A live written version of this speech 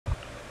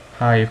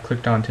Hi, you've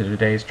clicked on to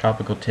today's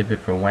tropical tidbit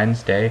for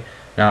Wednesday.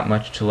 Not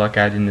much to look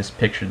at in this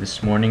picture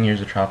this morning.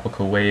 Here's a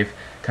tropical wave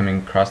coming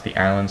across the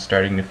island,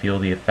 starting to feel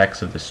the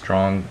effects of the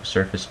strong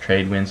surface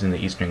trade winds in the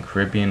eastern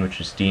Caribbean,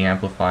 which is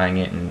de-amplifying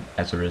it, and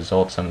as a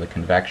result some of the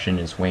convection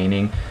is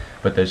waning.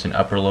 But there's an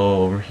upper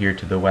low over here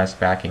to the west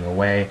backing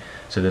away,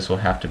 so this will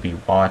have to be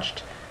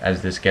watched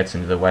as this gets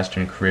into the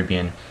western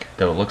Caribbean,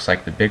 though it looks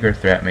like the bigger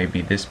threat may be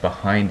this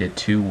behind it.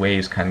 Two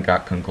waves kind of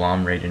got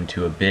conglomerated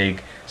into a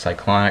big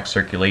cyclonic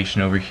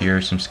circulation over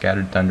here, some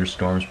scattered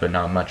thunderstorms but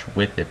not much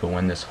with it. But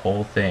when this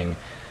whole thing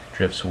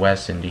drifts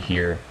west into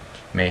here,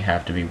 may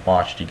have to be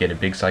watched. You get a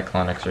big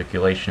cyclonic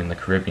circulation in the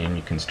Caribbean,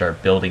 you can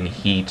start building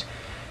heat,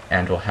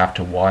 and we'll have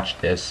to watch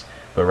this,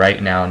 but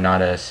right now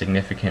not a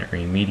significant or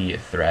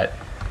immediate threat.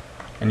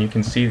 And you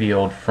can see the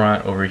old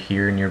front over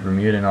here near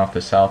Bermuda and off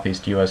the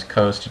southeast US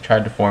coast. It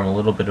tried to form a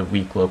little bit of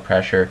weak low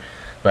pressure,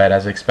 but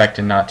as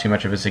expected, not too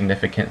much of a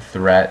significant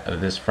threat.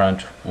 This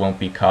front won't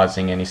be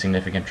causing any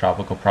significant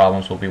tropical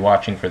problems. We'll be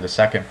watching for the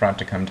second front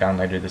to come down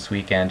later this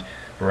weekend,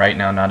 but right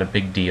now not a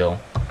big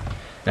deal.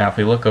 Now if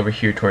we look over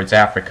here towards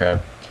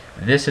Africa,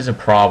 this is a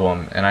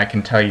problem, and I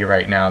can tell you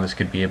right now this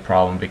could be a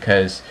problem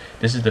because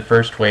this is the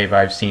first wave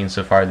I've seen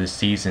so far this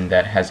season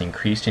that has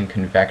increased in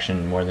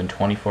convection more than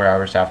 24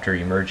 hours after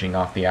emerging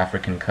off the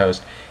African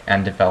coast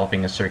and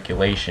developing a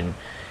circulation.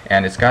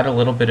 And it's got a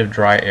little bit of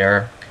dry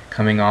air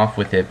coming off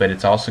with it, but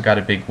it's also got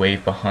a big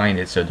wave behind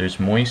it, so there's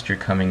moisture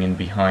coming in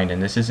behind,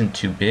 and this isn't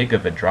too big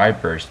of a dry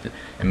burst.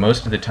 And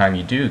most of the time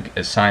you do,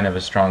 a sign of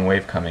a strong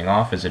wave coming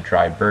off is a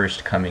dry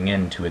burst coming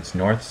in to its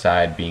north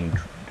side, being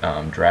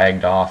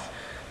dragged off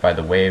by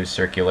the waves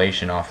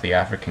circulation off the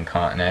African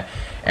continent,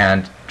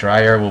 and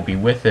dry air will be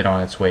with it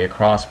on its way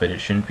across, but it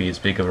shouldn't be as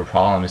big of a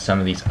problem as some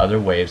of these other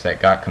waves that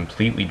got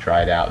completely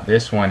dried out.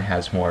 This one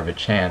has more of a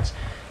chance.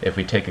 If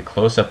we take a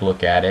close-up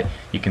look at it,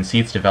 you can see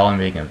it's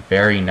developing a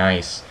very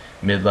nice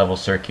mid-level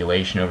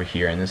circulation over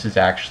here, and this is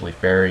actually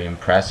very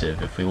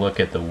impressive. If we look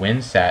at the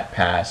Windsat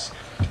pass,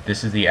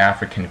 this is the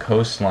African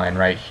coastline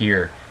right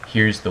here.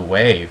 Here's the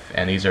wave,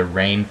 and these are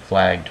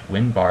rain-flagged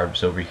wind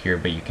barbs over here,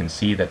 but you can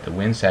see that the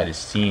Windsat is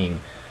seeing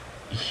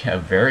a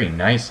very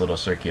nice little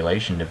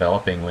circulation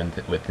developing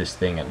with this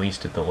thing, at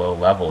least at the low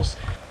levels.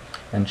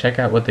 And check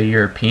out what the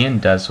European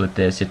does with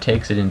this. It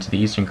takes it into the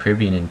eastern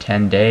Caribbean in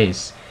 10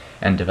 days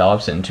and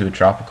develops it into a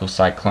tropical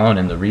cyclone,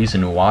 and the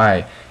reason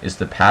why is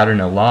the pattern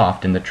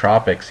aloft. In the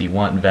tropics you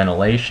want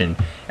ventilation,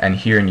 and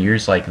here in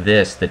years like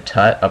this, the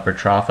tut, upper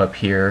trough up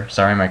here,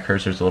 sorry my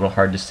cursor's a little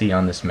hard to see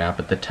on this map,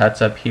 but the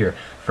tut's up here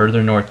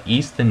further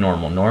northeast than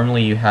normal.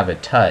 Normally you have a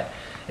tut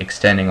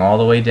extending all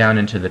the way down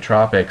into the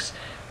tropics,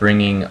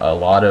 bringing a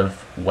lot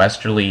of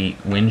westerly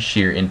wind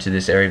shear into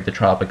this area of the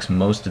tropics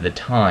most of the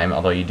time,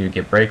 although you do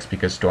get breaks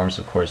because storms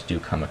of course do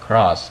come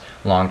across,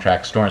 long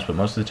track storms, but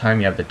most of the time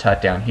you have the tut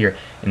down here.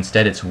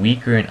 Instead it's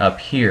weaker and up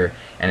here,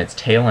 and its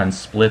tail end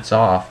splits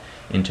off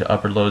into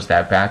upper lows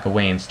that back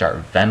away and start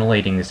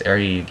ventilating this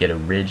area. You get a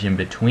ridge in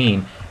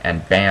between,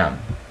 and bam,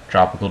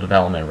 tropical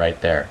development right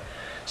there.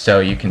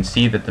 So you can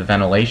see that the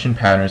ventilation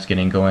pattern is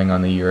getting going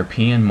on the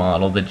European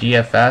model. The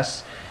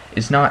GFS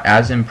is not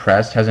as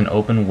impressed, has an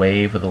open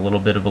wave with a little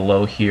bit of a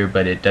low here,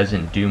 but it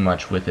doesn't do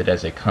much with it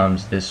as it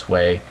comes this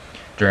way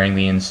during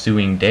the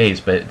ensuing days.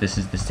 But this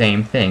is the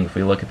same thing. If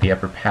we look at the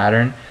upper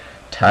pattern,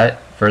 tut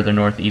further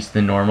northeast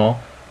than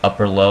normal,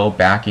 upper low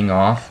backing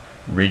off,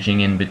 ridging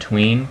in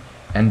between,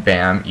 and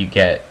bam, you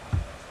get,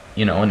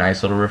 you know, a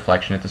nice little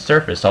reflection at the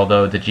surface.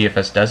 Although the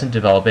GFS doesn't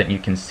develop it, and you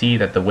can see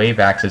that the wave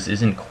axis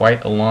isn't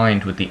quite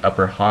aligned with the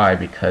upper high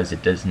because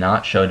it does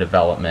not show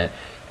development,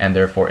 and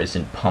therefore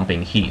isn't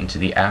pumping heat into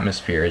the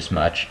atmosphere as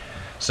much.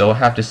 So we'll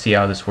have to see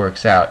how this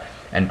works out.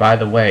 And by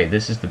the way,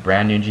 this is the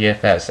brand new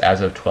GFS. As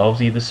of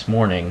 12Z this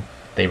morning,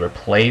 they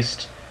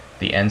replaced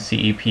the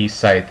NCEP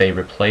site. They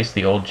replaced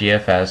the old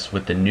GFS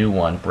with the new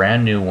one,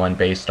 brand new one,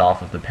 based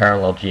off of the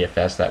parallel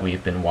GFS that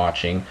we've been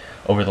watching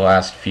over the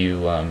last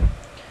few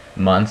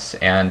months.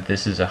 And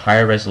this is a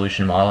higher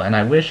resolution model, and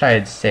I wish I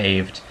had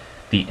saved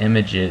the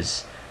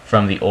images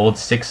from the old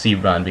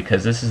 6Z run,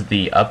 because this is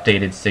the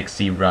updated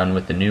 6Z run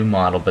with the new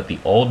model, but the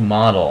old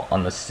model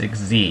on the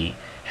 6Z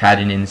had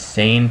an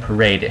insane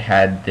parade. It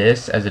had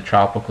this as a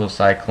tropical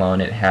cyclone,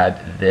 it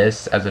had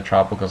this as a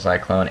tropical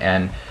cyclone,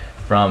 and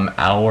from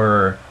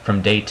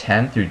day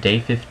 10 through day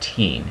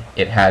 15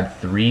 it had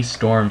 3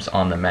 storms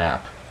on the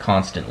map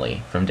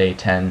constantly from day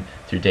 10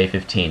 through day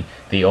 15.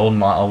 The old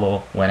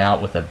model went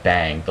out with a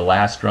bang. The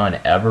last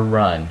run ever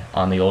run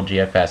on the old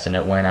GFS, and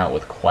it went out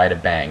with quite a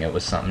bang. It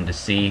was something to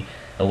see.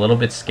 A little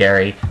bit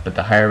scary, but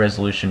the higher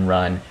resolution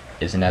run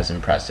isn't as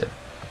impressive.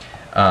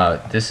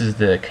 This is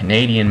the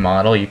Canadian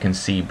model. You can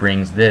see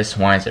winds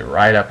it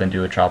right up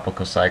into a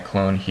tropical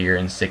cyclone here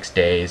in 6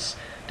 days,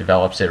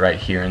 develops it right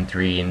here in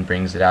 3, and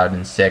brings it out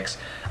in 6.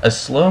 A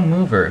slow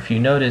mover. If you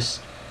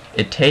notice,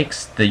 it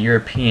takes the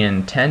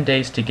European 10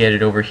 days to get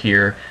it over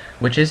here,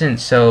 which isn't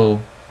so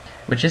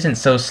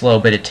slow,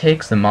 but it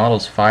takes the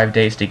models 5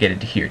 days to get it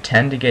to here,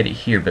 10 to get it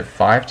here, but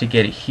 5 to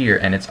get it here,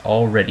 and it's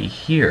already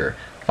here.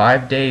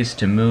 5 days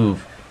to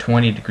move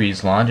 20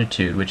 degrees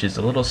longitude, which is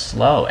a little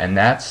slow, and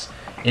that's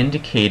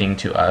indicating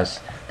to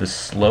us the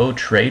slow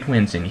trade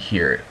winds in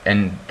here,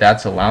 and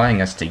that's allowing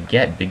us to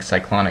get big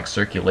cyclonic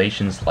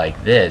circulations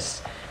like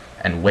this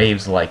and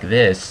waves like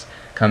this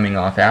coming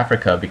off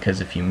Africa,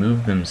 because if you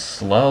move them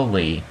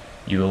slowly,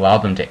 you allow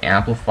them to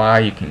amplify,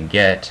 you can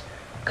get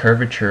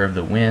curvature of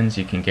the winds,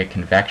 you can get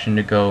convection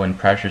to go and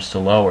pressures to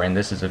lower, and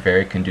this is a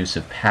very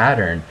conducive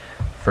pattern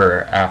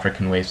for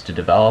African waves to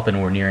develop, and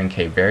we're nearing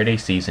Cape Verde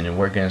season, and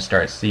we're going to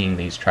start seeing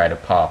these try to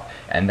pop.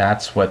 And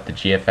that's what the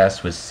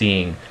GFS was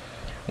seeing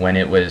when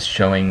it was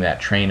showing that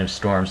train of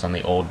storms on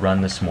the old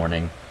run this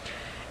morning.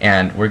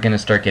 And we're going to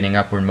start getting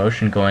upward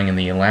motion going in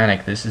the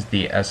Atlantic. This is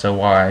the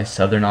SOI,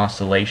 Southern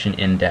Oscillation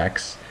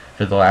Index,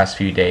 for the last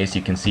few days.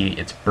 You can see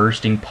it's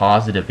bursting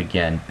positive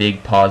again,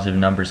 big positive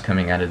numbers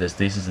coming out of this.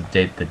 This is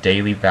the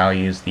daily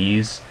values.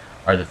 These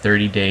are the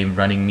 30-day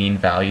running mean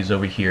values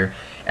over here.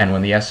 And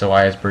when the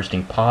SOI is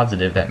bursting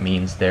positive, that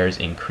means there's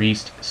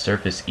increased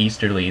surface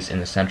easterlies in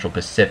the Central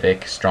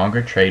Pacific,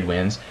 stronger trade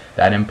winds.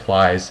 That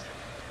implies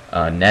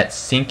net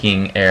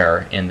sinking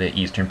air in the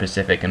Eastern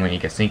Pacific, and when you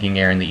get sinking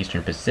air in the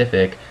Eastern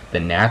Pacific, the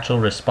natural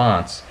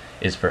response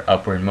is for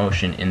upward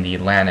motion in the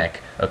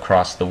Atlantic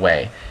across the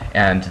way.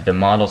 And the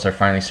models are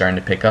finally starting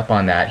to pick up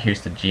on that.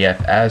 Here's the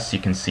GFS. You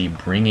can see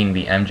bringing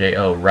the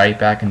MJO right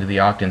back into the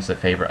octants that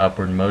favor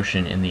upward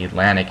motion in the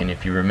Atlantic. And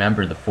if you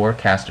remember, the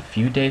forecast just a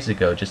few days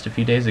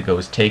ago,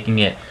 was taking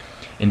it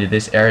into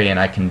this area, and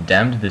I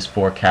condemned this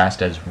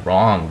forecast as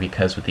wrong,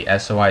 because with the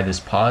SOI this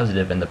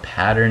positive and the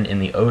pattern in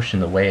the ocean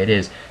the way it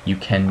is, you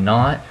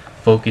cannot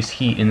focus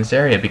heat in this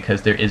area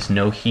because there is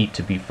no heat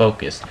to be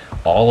focused.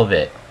 All of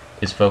it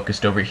is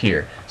focused over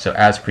here. So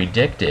as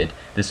predicted,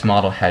 this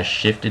model has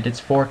shifted its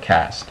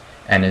forecast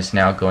and is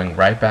now going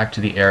right back to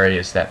the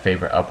areas that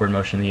favor upward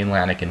motion in the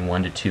Atlantic in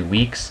 1 to 2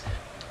 weeks.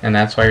 And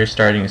that's why you're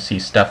starting to see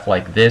stuff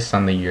like this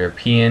on the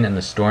European and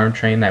the storm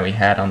train that we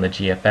had on the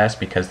GFS,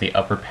 because the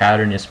upper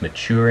pattern is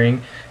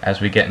maturing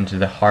as we get into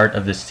the heart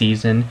of the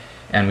season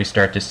and we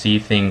start to see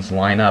things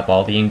line up.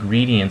 All the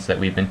ingredients that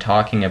we've been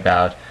talking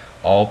about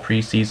all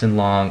preseason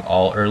long,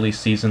 all early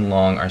season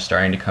long, are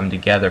starting to come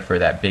together for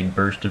that big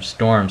burst of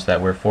storms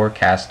that we're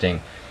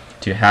forecasting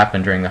to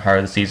happen during the heart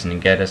of the season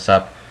and get us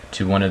up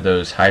to one of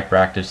those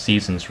hyperactive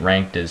seasons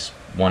ranked as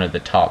one of the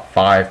top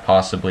 5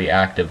 possibly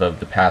active of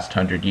the past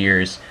 100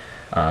 years,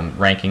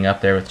 ranking up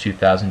there with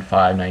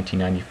 2005,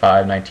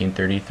 1995,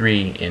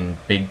 1933 in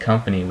big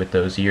company with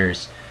those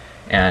years.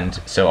 And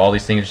so all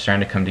these things are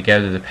starting to come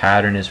together. The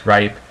pattern is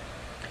ripe.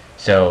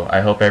 So I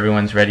hope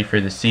everyone's ready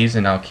for the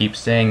season. I'll keep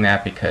saying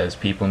that because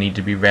people need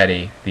to be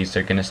ready. These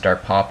are going to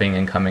start popping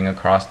and coming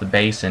across the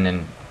basin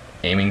and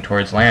aiming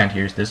towards land.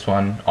 Here's this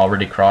one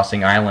already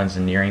crossing islands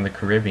and nearing the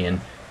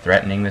Caribbean,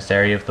 threatening this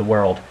area of the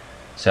world.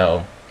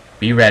 So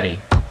be ready.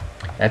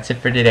 That's it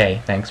for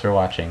today. Thanks for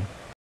watching.